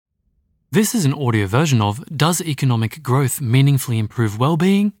This is an audio version of Does Economic Growth Meaningfully Improve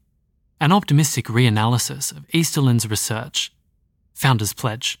Wellbeing? An optimistic reanalysis of Easterlin's research. Founders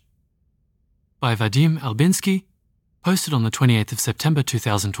Pledge. By Vadim Albinsky, posted on the 28th of September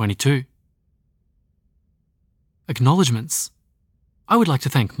 2022. Acknowledgements. I would like to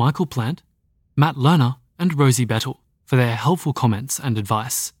thank Michael Plant, Matt Lerner, and Rosie Bettel for their helpful comments and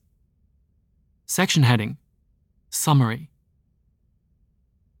advice. Section heading: Summary.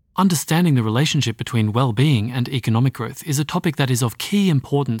 Understanding the relationship between well-being and economic growth is a topic that is of key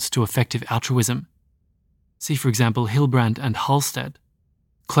importance to effective altruism. See, for example, Hilbrand and Halstead,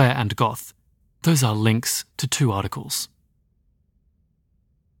 Clare and Goth. Those are links to 2 articles.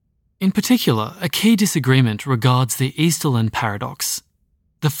 In particular, a key disagreement regards the Easterlin paradox,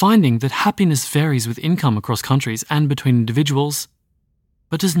 the finding that happiness varies with income across countries and between individuals,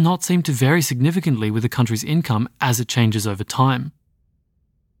 but does not seem to vary significantly with a country's income as it changes over time.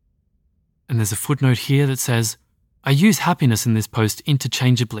 And there's a footnote here that says, I use happiness in this post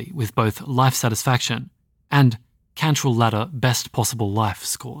interchangeably with both life satisfaction and Cantrell Ladder best possible life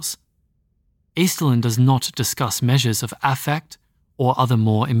scores. Easterlin does not discuss measures of affect or other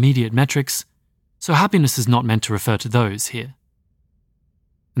more immediate metrics, so happiness is not meant to refer to those here.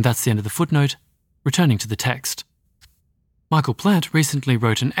 And that's the end of the footnote. Returning to the text. Michael Plant recently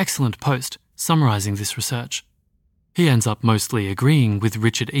wrote an excellent post summarising this research. He ends up mostly agreeing with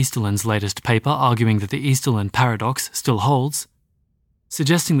Richard Easterlin's latest paper, arguing that the Easterlin paradox still holds,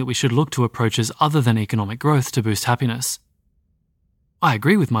 suggesting that we should look to approaches other than economic growth to boost happiness. I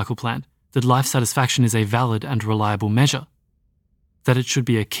agree with Michael Plant that life satisfaction is a valid and reliable measure, that it should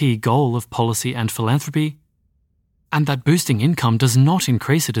be a key goal of policy and philanthropy, and that boosting income does not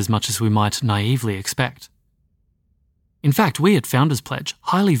increase it as much as we might naively expect. In fact, we at Founders Pledge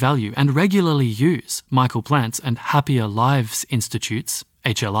highly value and regularly use Michael Plant's and Happier Lives Institute's,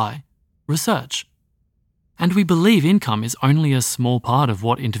 HLI, research. And we believe income is only a small part of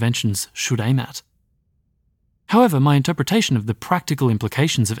what interventions should aim at. However, my interpretation of the practical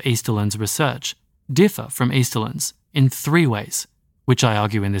implications of Easterlin's research differ from Easterlin's in 3 ways, which I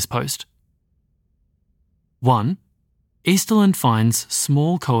argue in this post. 1. Easterlin finds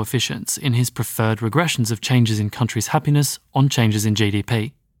small coefficients in his preferred regressions of changes in countries' happiness on changes in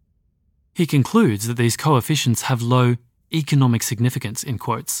GDP. He concludes that these coefficients have low economic significance, in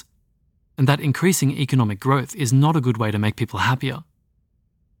quotes, and that increasing economic growth is not a good way to make people happier.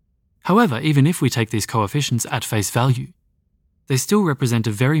 However, even if we take these coefficients at face value, they still represent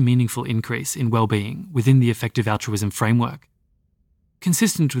a very meaningful increase in well-being within the effective altruism framework,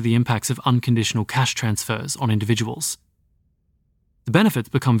 consistent with the impacts of unconditional cash transfers on individuals. The benefits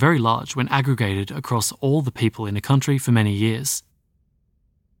become very large when aggregated across all the people in a country for many years.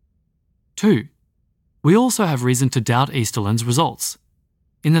 2. We also have reason to doubt Easterlin's results,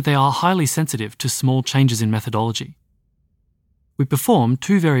 in that they are highly sensitive to small changes in methodology. We perform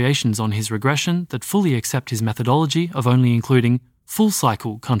 2 variations on his regression that fully accept his methodology of only including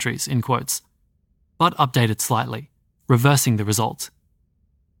full-cycle countries, in quotes, but update it slightly, reversing the result.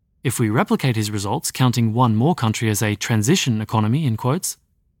 If we replicate his results, counting one more country as a transition economy, in quotes,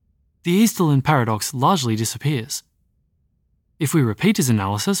 the Easterlin paradox largely disappears. If we repeat his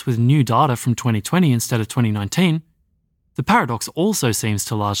analysis with new data from 2020 instead of 2019, the paradox also seems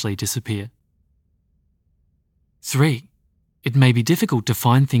to largely disappear. 3. It may be difficult to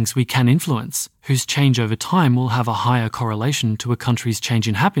find things we can influence, whose change over time will have a higher correlation to a country's change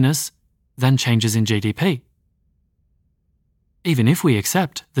in happiness than changes in GDP. Even if we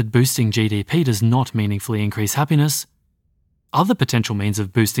accept that boosting GDP does not meaningfully increase happiness, other potential means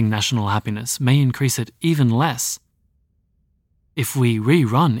of boosting national happiness may increase it even less. If we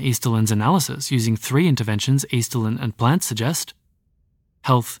rerun Easterlin's analysis using 3 interventions Easterlin and Plant suggest,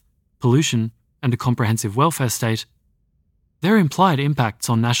 health, pollution, and a comprehensive welfare state, their implied impacts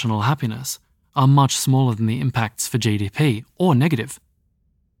on national happiness are much smaller than the impacts for GDP, or negative.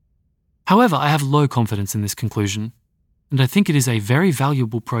 However, I have low confidence in this conclusion, and I think it is a very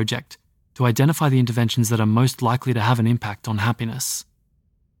valuable project to identify the interventions that are most likely to have an impact on happiness.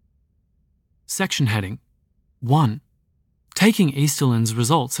 Section heading: 1. Taking Easterlin's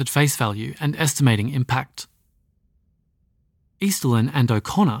results at face value and estimating impact. Easterlin and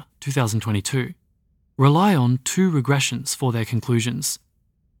O'Connor, 2022, rely on 2 regressions for their conclusions,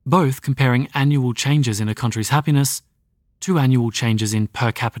 both comparing annual changes in a country's happiness to annual changes in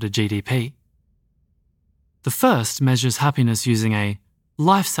per capita GDP. The first measures happiness using a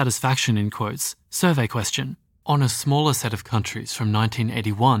life satisfaction, in quotes, survey question on a smaller set of countries from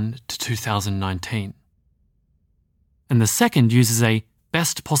 1981 to 2019. And the second uses a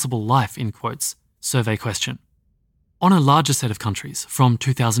best possible life, in quotes, survey question on a larger set of countries from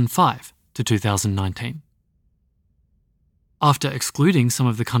 2005 to 2019. After excluding some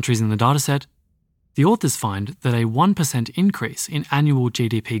of the countries in the dataset, the authors find that a 1% increase in annual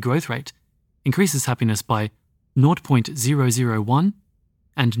GDP growth rate increases happiness by 0.001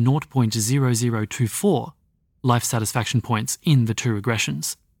 and 0.0024 life satisfaction points in the two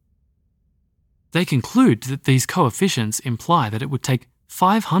regressions. They conclude that these coefficients imply that it would take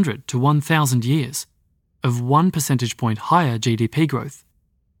 500 to 1,000 years of 1 percentage point higher GDP growth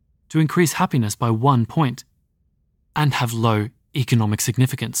to increase happiness by 1 point and have low economic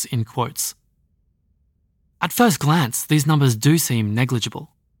significance, in quotes. At first glance, these numbers do seem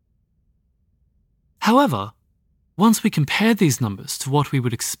negligible. However, once we compare these numbers to what we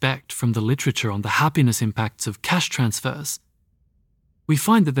would expect from the literature on the happiness impacts of cash transfers, we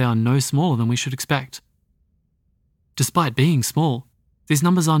find that they are no smaller than we should expect. Despite being small, these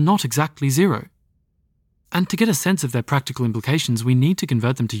numbers are not exactly zero. And to get a sense of their practical implications, we need to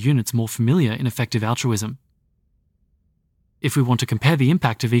convert them to units more familiar in effective altruism. If we want to compare the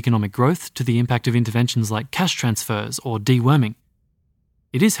impact of economic growth to the impact of interventions like cash transfers or deworming,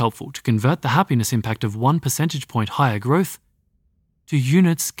 it is helpful to convert the happiness impact of 1 percentage point higher growth to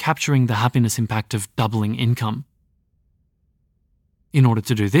units capturing the happiness impact of doubling income. In order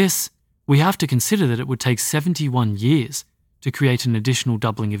to do this, we have to consider that it would take 71 years to create an additional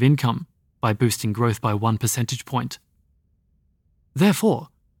doubling of income by boosting growth by 1 percentage point. Therefore,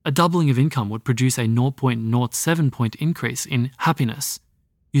 a doubling of income would produce a 0.07 point increase in happiness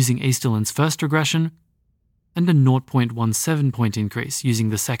using Easterlin's first regression and a 0.17 point increase using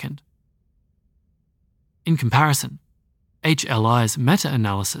the second. In comparison, HLI's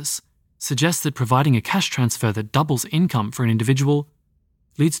meta-analysis suggests that providing a cash transfer that doubles income for an individual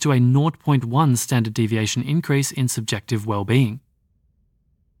leads to a 0.1 standard deviation increase in subjective well-being.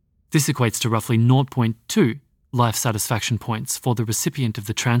 This equates to roughly 0.2 life satisfaction points for the recipient of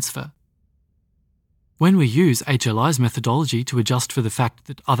the transfer. When we use HLI's methodology to adjust for the fact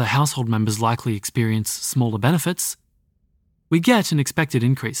that other household members likely experience smaller benefits, we get an expected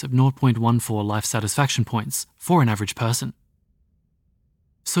increase of 0.14 life satisfaction points for an average person.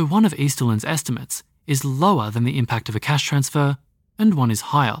 So one of Easterlin's estimates is lower than the impact of a cash transfer, and one is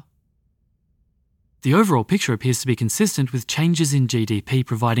higher. The overall picture appears to be consistent with changes in GDP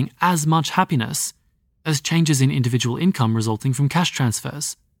providing as much happiness as changes in individual income resulting from cash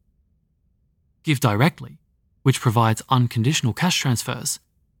transfers. Give Directly, which provides unconditional cash transfers,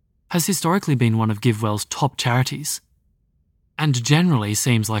 has historically been one of GiveWell's top charities, and generally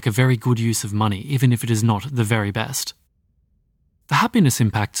seems like a very good use of money, even if it is not the very best. The happiness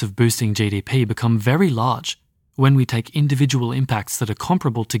impacts of boosting GDP become very large when we take individual impacts that are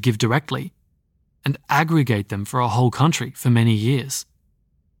comparable to Give Directly and aggregate them for a whole country for many years.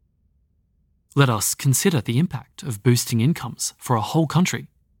 Let us consider the impact of boosting incomes for a whole country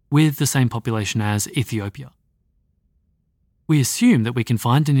with the same population as Ethiopia. We assume that we can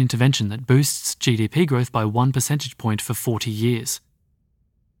find an intervention that boosts GDP growth by 1 percentage point for 40 years,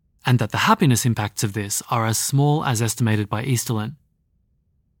 and that the happiness impacts of this are as small as estimated by Easterlin.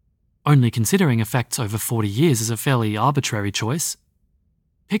 Only considering effects over 40 years is a fairly arbitrary choice,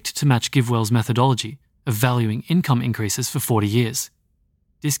 picked to match GiveWell's methodology of valuing income increases for 40 years,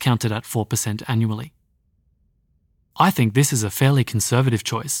 discounted at 4% annually. I think this is a fairly conservative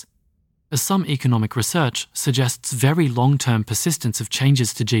choice, as some economic research suggests very long-term persistence of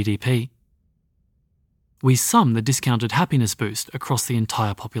changes to GDP. We sum the discounted happiness boost across the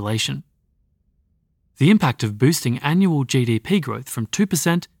entire population. The impact of boosting annual GDP growth from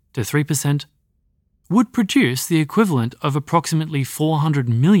 2% to 3% would produce the equivalent of approximately 400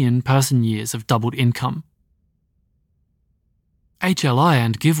 million person-years of doubled income. HLI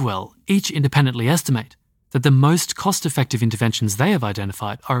and GiveWell each independently estimate that the most cost-effective interventions they have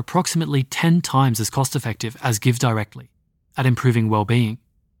identified are approximately 10 times as cost-effective as Give Directly at improving well-being.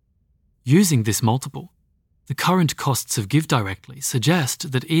 Using this multiple, the current costs of Give Directly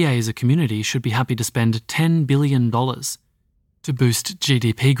suggest that EA as a community should be happy to spend $10 billion to boost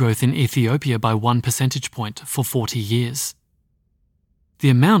GDP growth in Ethiopia by 1 percentage point for 40 years. The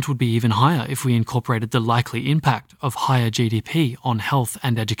amount would be even higher if we incorporated the likely impact of higher GDP on health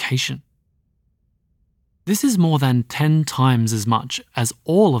and education. This is more than 10 times as much as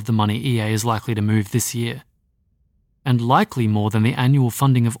all of the money EA is likely to move this year, and likely more than the annual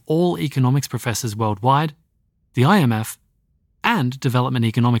funding of all economics professors worldwide, the IMF, and development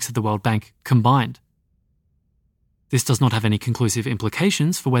economics at the World Bank combined. This does not have any conclusive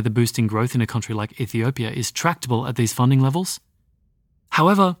implications for whether boosting growth in a country like Ethiopia is tractable at these funding levels.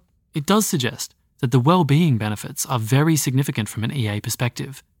 However, it does suggest that the well-being benefits are very significant from an EA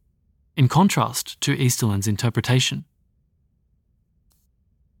perspective, in contrast to Easterlin's interpretation.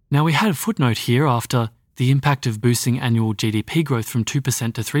 Now, we had a footnote here after the impact of boosting annual GDP growth from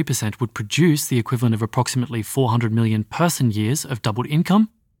 2% to 3% would produce the equivalent of approximately 400 million person years of doubled income.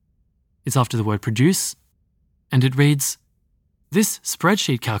 It's after the word produce, and it reads, this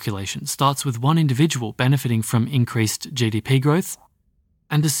spreadsheet calculation starts with one individual benefiting from increased GDP growth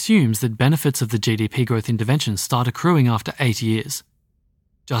and assumes that benefits of the GDP growth intervention start accruing after 8 years,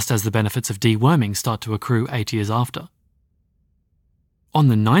 just as the benefits of deworming start to accrue 8 years after. On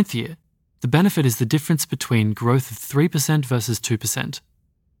the 9th year, the benefit is the difference between growth of 3% versus 2%,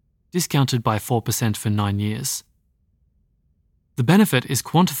 discounted by 4% for 9 years. The benefit is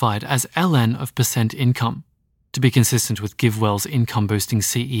quantified as ln of percent income, to be consistent with GiveWell's income-boosting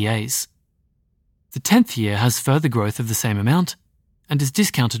CEAs. The 10th year has further growth of the same amount and is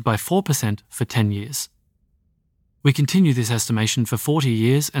discounted by 4% for 10 years. We continue this estimation for 40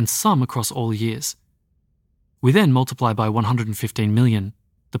 years and sum across all years. We then multiply by 115 million,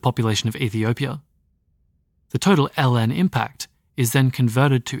 the population of Ethiopia. The total ln impact is then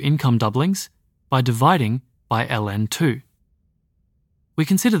converted to income doublings by dividing by ln2. We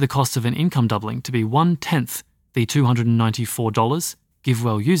consider the cost of an income doubling to be 1/10 the $294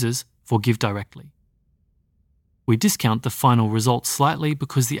 GiveWell uses for Give Directly. We discount the final result slightly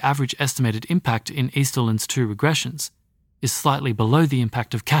because the average estimated impact in Easterlin's 2 regressions is slightly below the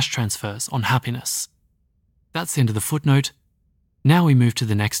impact of cash transfers on happiness. That's the end of the footnote. Now we move to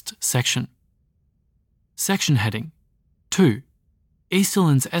the next section. Section heading 2.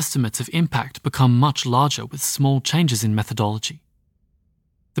 Easterlin's estimates of impact become much larger with small changes in methodology.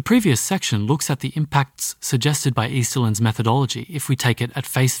 The previous section looks at the impacts suggested by Easterlin's methodology if we take it at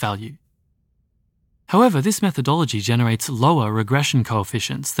face value. However, this methodology generates lower regression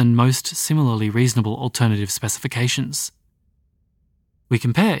coefficients than most similarly reasonable alternative specifications. We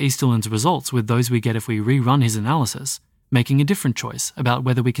compare Easterlin's results with those we get if we rerun his analysis, making a different choice about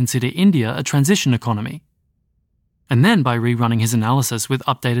whether we consider India a transition economy, and then by rerunning his analysis with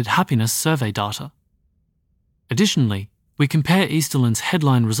updated happiness survey data. Additionally, we compare Easterlin's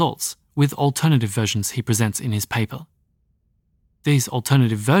headline results with alternative versions he presents in his paper. These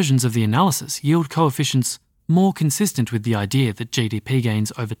alternative versions of the analysis yield coefficients more consistent with the idea that GDP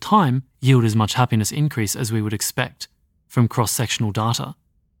gains over time yield as much happiness increase as we would expect from cross-sectional data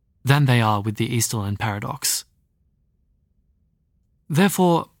than they are with the Easterlin paradox.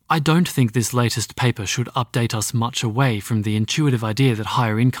 Therefore, I don't think this latest paper should update us much away from the intuitive idea that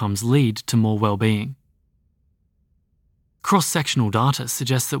higher incomes lead to more well-being. Cross-sectional data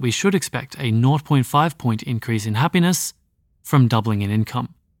suggests that we should expect a 0.5-point increase in happiness from doubling in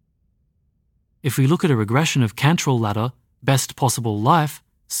income. If we look at a regression of Cantrell ladder best possible life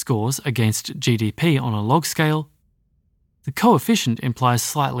scores against GDP on a log scale, the coefficient implies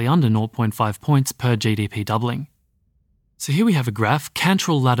slightly under 0.5 points per GDP doubling. So here we have a graph,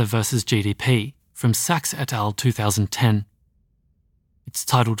 Cantrell ladder versus GDP, from Sachs et al. 2010. It's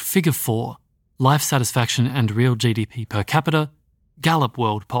titled Figure 4, Life Satisfaction and Real GDP Per Capita, Gallup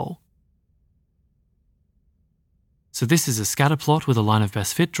World Poll. So this is a scatter plot with a line of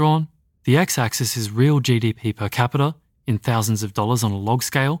best fit drawn. The x-axis is real GDP per capita in thousands of dollars on a log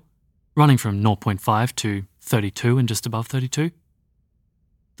scale, running from 0.5 to 32 and just above 32.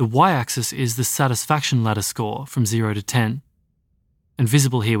 The y-axis is the satisfaction ladder score from 0 to 10. And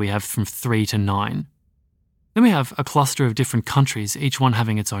visible here we have from 3 to 9. Then we have a cluster of different countries, each one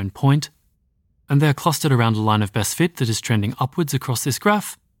having its own point, and they're clustered around a line of best fit that is trending upwards across this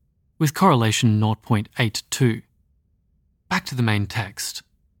graph, with correlation 0.82. Back to the main text.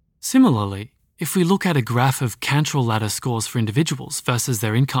 Similarly, if we look at a graph of Cantrell ladder scores for individuals versus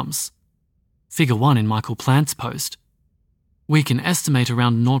their incomes, Figure 1 in Michael Plant's post, we can estimate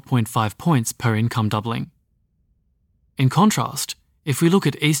around 0.5 points per income doubling. In contrast, if we look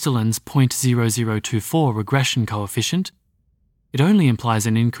at Easterlin's 0.0024 regression coefficient, it only implies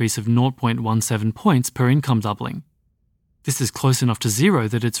an increase of 0.17 points per income doubling. This is close enough to zero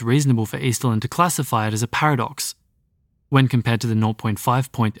that it's reasonable for Easterlin to classify it as a paradox when compared to the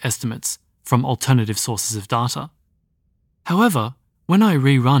 0.5-point estimates from alternative sources of data. However, when I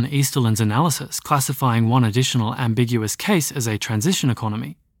rerun Easterlin's analysis classifying one additional ambiguous case as a transition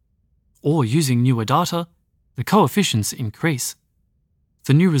economy, or using newer data, the coefficients increase.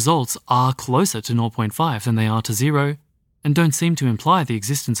 The new results are closer to 0.5 than they are to zero, and don't seem to imply the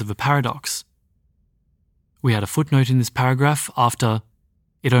existence of a paradox. We had a footnote in this paragraph after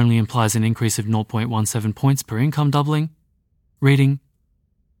it only implies an increase of 0.17 points per income doubling, reading,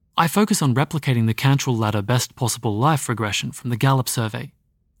 I focus on replicating the Cantrell ladder best possible life regression from the Gallup survey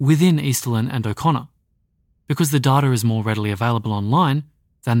within Easterlin and O'Connor, because the data is more readily available online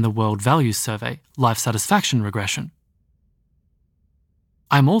than the World Values Survey life satisfaction regression.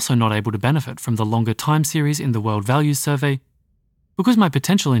 I am also not able to benefit from the longer time series in the World Values Survey because my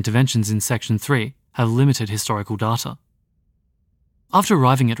potential interventions in Section 3 have limited historical data. After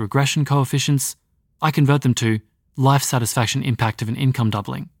arriving at regression coefficients, I convert them to life satisfaction impact of an income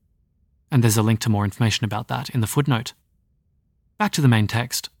doubling, and there's a link to more information about that in the footnote. Back to the main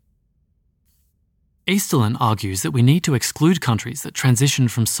text. Easterlin argues that we need to exclude countries that transition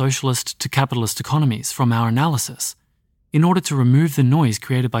from socialist to capitalist economies from our analysis in order to remove the noise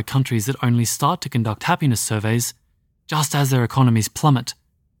created by countries that only start to conduct happiness surveys just as their economies plummet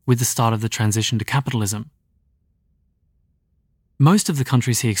with the start of the transition to capitalism. Most of the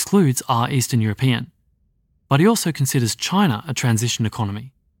countries he excludes are Eastern European, but he also considers China a transition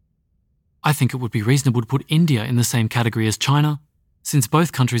economy. I think it would be reasonable to put India in the same category as China, since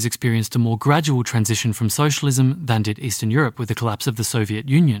both countries experienced a more gradual transition from socialism than did Eastern Europe with the collapse of the Soviet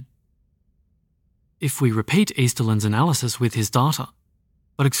Union. If we repeat Easterlin's analysis with his data,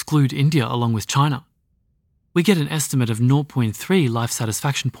 but exclude India along with China, we get an estimate of 0.3 life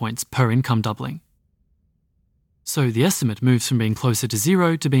satisfaction points per income doubling. So the estimate moves from being closer to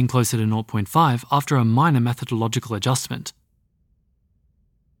 0 to being closer to 0.5 after a minor methodological adjustment.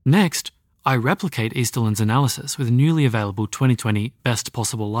 Next, I replicate Easterlin's analysis with newly available 2020 best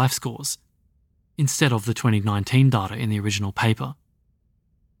possible life scores, instead of the 2019 data in the original paper.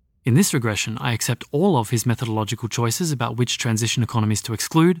 In this regression, I accept all of his methodological choices about which transition economies to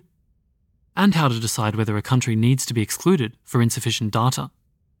exclude, and how to decide whether a country needs to be excluded for insufficient data.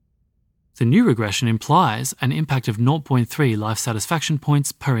 The new regression implies an impact of 0.3 life satisfaction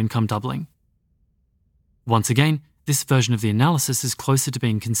points per income doubling. Once again, this version of the analysis is closer to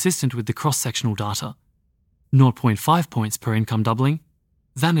being consistent with the cross-sectional data, 0.5 points per income doubling,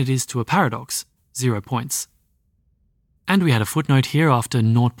 than it is to a paradox, 0 points. And we had a footnote here after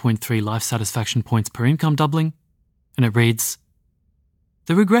 0.3 life satisfaction points per income doubling, and it reads,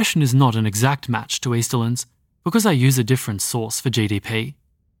 "The regression is not an exact match to Easterlin's because I use a different source for GDP.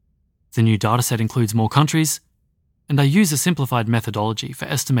 The new dataset includes more countries, and I use a simplified methodology for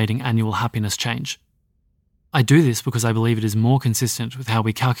estimating annual happiness change. I do this because I believe it is more consistent with how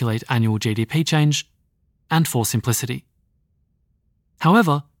we calculate annual GDP change and for simplicity.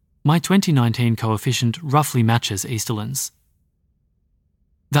 However, my 2019 coefficient roughly matches Easterlin's."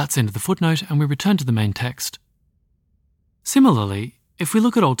 That's end of the footnote, and we return to the main text. Similarly, if we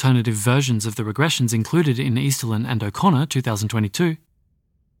look at alternative versions of the regressions included in Easterlin and O'Connor 2022,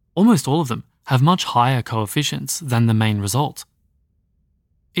 almost all of them have much higher coefficients than the main result.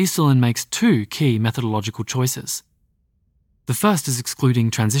 Easterlin makes two key methodological choices. The first is excluding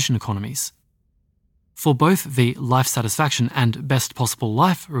transition economies. For both the life satisfaction and best possible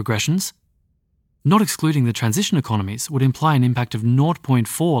life regressions, not excluding the transition economies would imply an impact of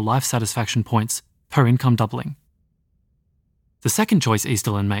 0.4 life satisfaction points per income doubling. The second choice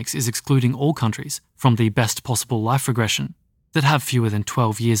Easterlin makes is excluding all countries from the best possible life regression that have fewer than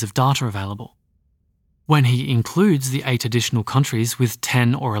 12 years of data available. When he includes the 8 additional countries with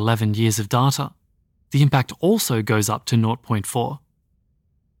 10 or 11 years of data, the impact also goes up to 0.4.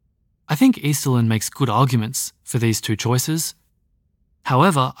 I think Easterlin makes good arguments for these two choices.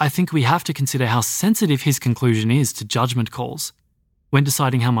 However, I think we have to consider how sensitive his conclusion is to judgment calls when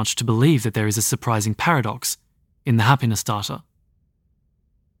deciding how much to believe that there is a surprising paradox in the happiness data.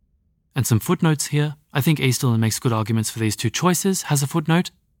 And some footnotes here. I think Easterlin makes good arguments for these two choices has a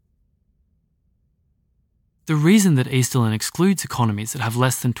footnote. The reason that Easterlin excludes economies that have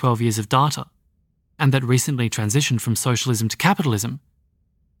less than 12 years of data and that recently transitioned from socialism to capitalism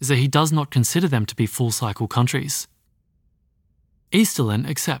is that he does not consider them to be full-cycle countries. Easterlin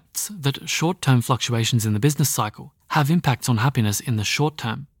accepts that short-term fluctuations in the business cycle have impacts on happiness in the short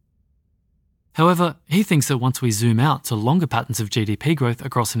term. However, he thinks that once we zoom out to longer patterns of GDP growth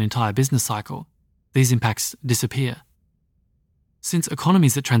across an entire business cycle, these impacts disappear. Since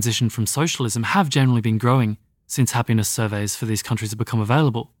economies that transition from socialism have generally been growing since happiness surveys for these countries have become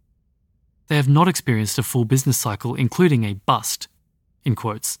available, they have not experienced a full business cycle, including a bust, in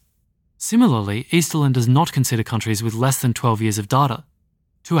quotes. Similarly, Easterlin does not consider countries with less than 12 years of data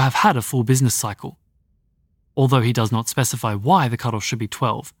to have had a full business cycle, although he does not specify why the cutoff should be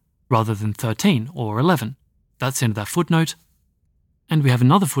 12 rather than 13 or 11. That's the end of that footnote. And we have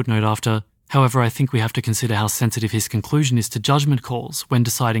another footnote after, however, I think we have to consider how sensitive his conclusion is to judgment calls when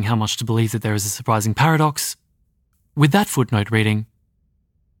deciding how much to believe that there is a surprising paradox. With that footnote reading,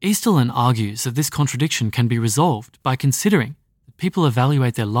 Easterlin argues that this contradiction can be resolved by considering that people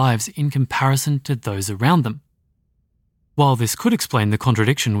evaluate their lives in comparison to those around them. While this could explain the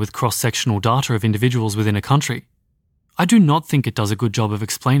contradiction with cross-sectional data of individuals within a country, I do not think it does a good job of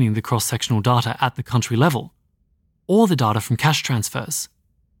explaining the cross-sectional data at the country level, or the data from cash transfers.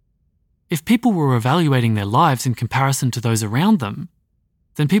 if people were evaluating their lives in comparison to those around them,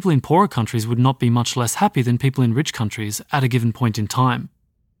 then people in poorer countries would not be much less happy than people in rich countries at a given point in time,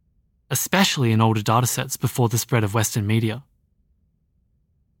 especially in older datasets before the spread of Western media.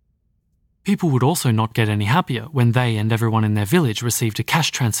 People would also not get any happier when they and everyone in their village received a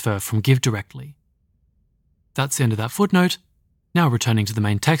cash transfer from GiveDirectly. That's the end of that footnote. Now returning to the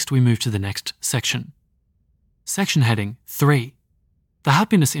main text, we move to the next section. Section heading 3. The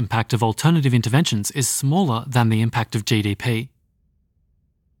happiness impact of alternative interventions is smaller than the impact of GDP.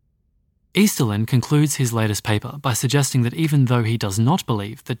 Easterlin concludes his latest paper by suggesting that even though he does not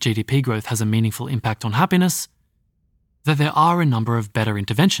believe that GDP growth has a meaningful impact on happiness, that there are a number of better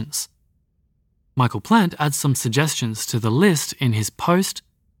interventions. Michael Plant adds some suggestions to the list in his post,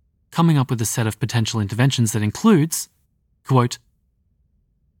 coming up with a set of potential interventions that includes, quote,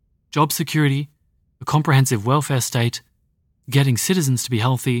 job security, a comprehensive welfare state, getting citizens to be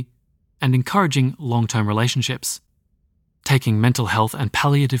healthy, and encouraging long-term relationships, taking mental health and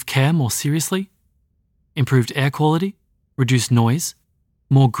palliative care more seriously, improved air quality, reduced noise,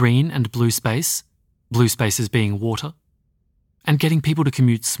 more green and blue spaces being water, and getting people to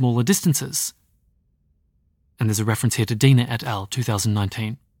commute smaller distances. And there's a reference here to Dina et al.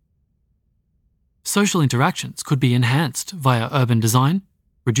 2019. Social interactions could be enhanced via urban design,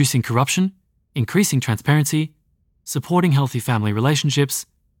 reducing corruption, increasing transparency, supporting healthy family relationships,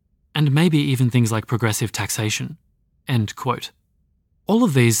 and maybe even things like progressive taxation. End quote. All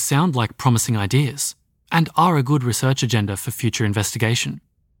of these sound like promising ideas and are a good research agenda for future investigation.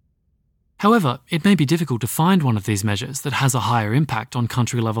 However, it may be difficult to find one of these measures that has a higher impact on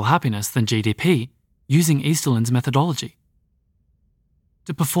country-level happiness than GDP using Easterlin's methodology.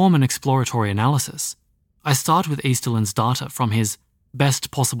 To perform an exploratory analysis, I start with Easterlin's data from his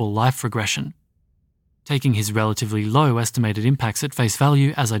best possible life regression, taking his relatively low estimated impacts at face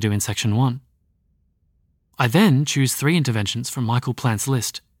value as I do in Section 1. I then choose 3 interventions from Michael Plant's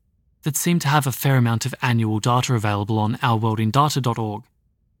list that seem to have a fair amount of annual data available on ourworldindata.org: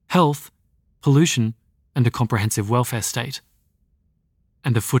 health, pollution, and a comprehensive welfare state.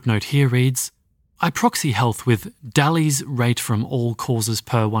 And the footnote here reads, I proxy health with Daly's rate from all causes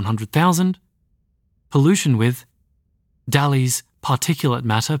per 100,000, pollution with Daly's particulate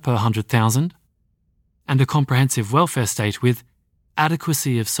matter per 100,000, and a comprehensive welfare state with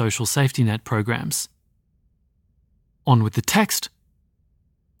adequacy of social safety net programs. On with the text.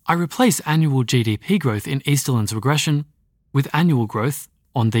 I replace annual GDP growth in Easterlin's regression with annual growth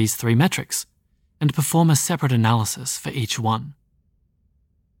on these 3 metrics and perform a separate analysis for each one.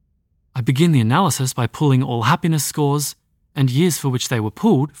 I begin the analysis by pulling all happiness scores and years for which they were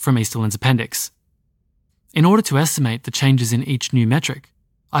pulled from Easterlin's appendix. In order to estimate the changes in each new metric,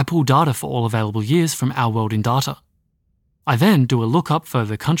 I pull data for all available years from Our World in Data. I then do a lookup for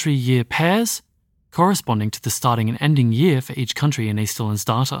the country year pairs corresponding to the starting and ending year for each country in Easterlin's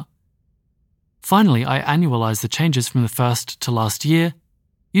data. Finally, I annualize the changes from the first to last year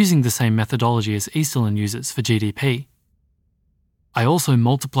using the same methodology as Easterlin uses for GDP. I also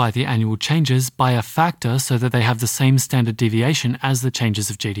multiply the annual changes by a factor so that they have the same standard deviation as the changes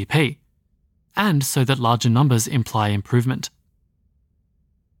of GDP, and so that larger numbers imply improvement.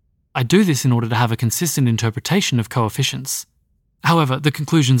 I do this in order to have a consistent interpretation of coefficients. However, the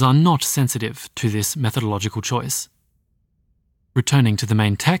conclusions are not sensitive to this methodological choice. Returning to the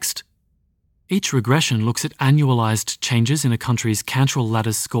main text, each regression looks at annualized changes in a country's Cantrell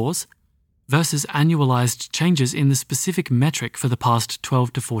ladder scores versus annualized changes in the specific metric for the past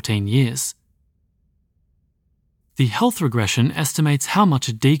 12 to 14 years. The health regression estimates how much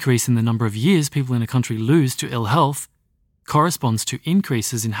a decrease in the number of years people in a country lose to ill health corresponds to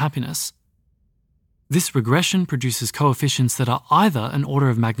increases in happiness. This regression produces coefficients that are either an order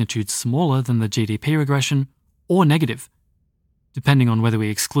of magnitude smaller than the GDP regression or negative, depending on whether we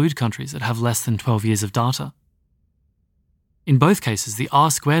exclude countries that have less than 12 years of data. In both cases, the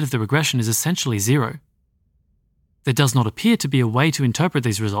R-squared of the regression is essentially 0. There does not appear to be a way to interpret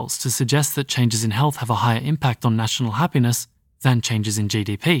these results to suggest that changes in health have a higher impact on national happiness than changes in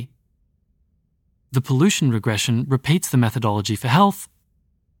GDP. The pollution regression repeats the methodology for health,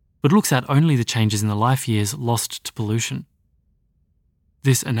 but looks at only the changes in the life years lost to pollution.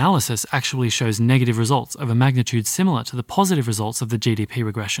 This analysis actually shows negative results of a magnitude similar to the positive results of the GDP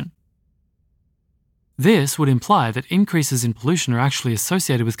regression. This would imply that increases in pollution are actually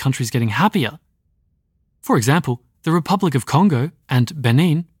associated with countries getting happier. For example, the Republic of Congo and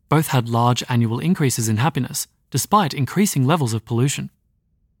Benin both had large annual increases in happiness, despite increasing levels of pollution.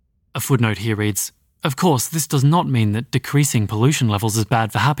 A footnote here reads, of course, this does not mean that decreasing pollution levels is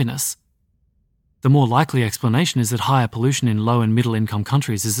bad for happiness. The more likely explanation is that higher pollution in low and middle income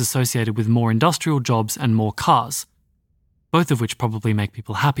countries is associated with more industrial jobs and more cars, both of which probably make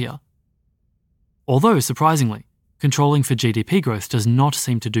people happier. Although, surprisingly, controlling for GDP growth does not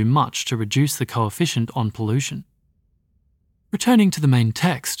seem to do much to reduce the coefficient on pollution. Returning to the main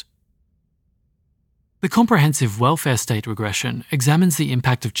text. The comprehensive welfare state regression examines the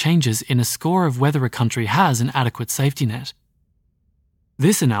impact of changes in a score of whether a country has an adequate safety net.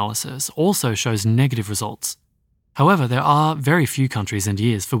 This analysis also shows negative results. However, there are very few countries and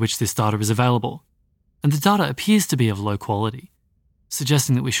years for which this data is available, and the data appears to be of low quality,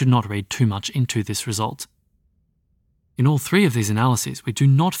 suggesting that we should not read too much into this result. In all three of these analyses, we do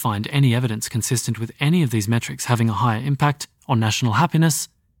not find any evidence consistent with any of these metrics having a higher impact on national happiness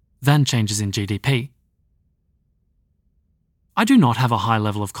than changes in GDP. I do not have a high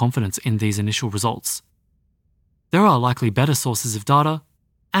level of confidence in these initial results. There are likely better sources of data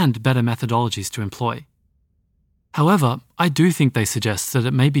and better methodologies to employ. However, I do think they suggest that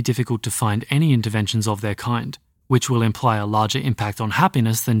it may be difficult to find any interventions of their kind, which will imply a larger impact on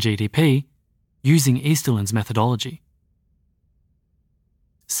happiness than GDP, using Easterlin's methodology.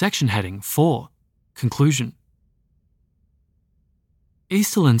 Section heading 4. Conclusion.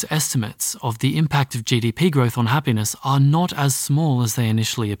 Easterlin's estimates of the impact of GDP growth on happiness are not as small as they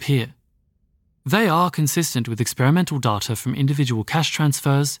initially appear. They are consistent with experimental data from individual cash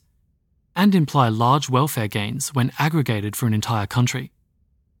transfers and imply large welfare gains when aggregated for an entire country.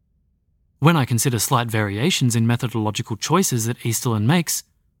 When I consider slight variations in methodological choices that Easterlin makes,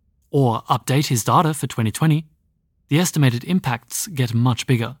 or update his data for 2020, the estimated impacts get much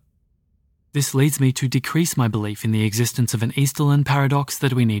bigger. This leads me to decrease my belief in the existence of an Easterlin paradox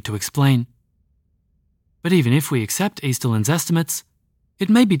that we need to explain. But even if we accept Easterlin's estimates, it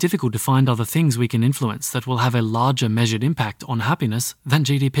may be difficult to find other things we can influence that will have a larger measured impact on happiness than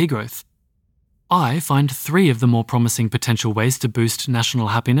GDP growth. I find 3 of the more promising potential ways to boost national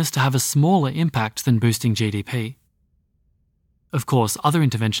happiness to have a smaller impact than boosting GDP. Of course, other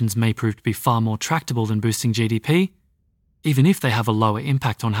interventions may prove to be far more tractable than boosting GDP, even if they have a lower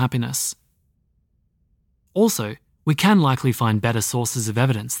impact on happiness. Also, we can likely find better sources of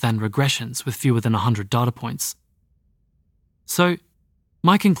evidence than regressions with fewer than 100 data points. So,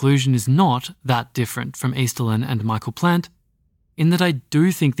 my conclusion is not that different from Easterlin and Michael Plant, in that I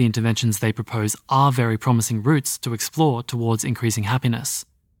do think the interventions they propose are very promising routes to explore towards increasing happiness.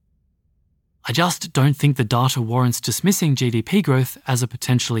 I just don't think the data warrants dismissing GDP growth as a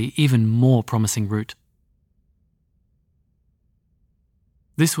potentially even more promising route.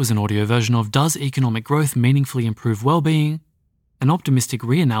 This was an audio version of Does Economic Growth Meaningfully Improve Wellbeing? An optimistic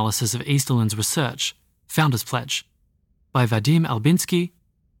reanalysis of Easterlin's research, Founders Pledge, by Vadim Albinsky,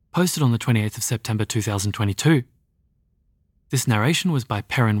 posted on the 28th of September 2022. This narration was by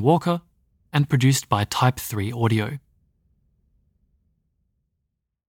Perrin Walker and produced by Type 3 Audio.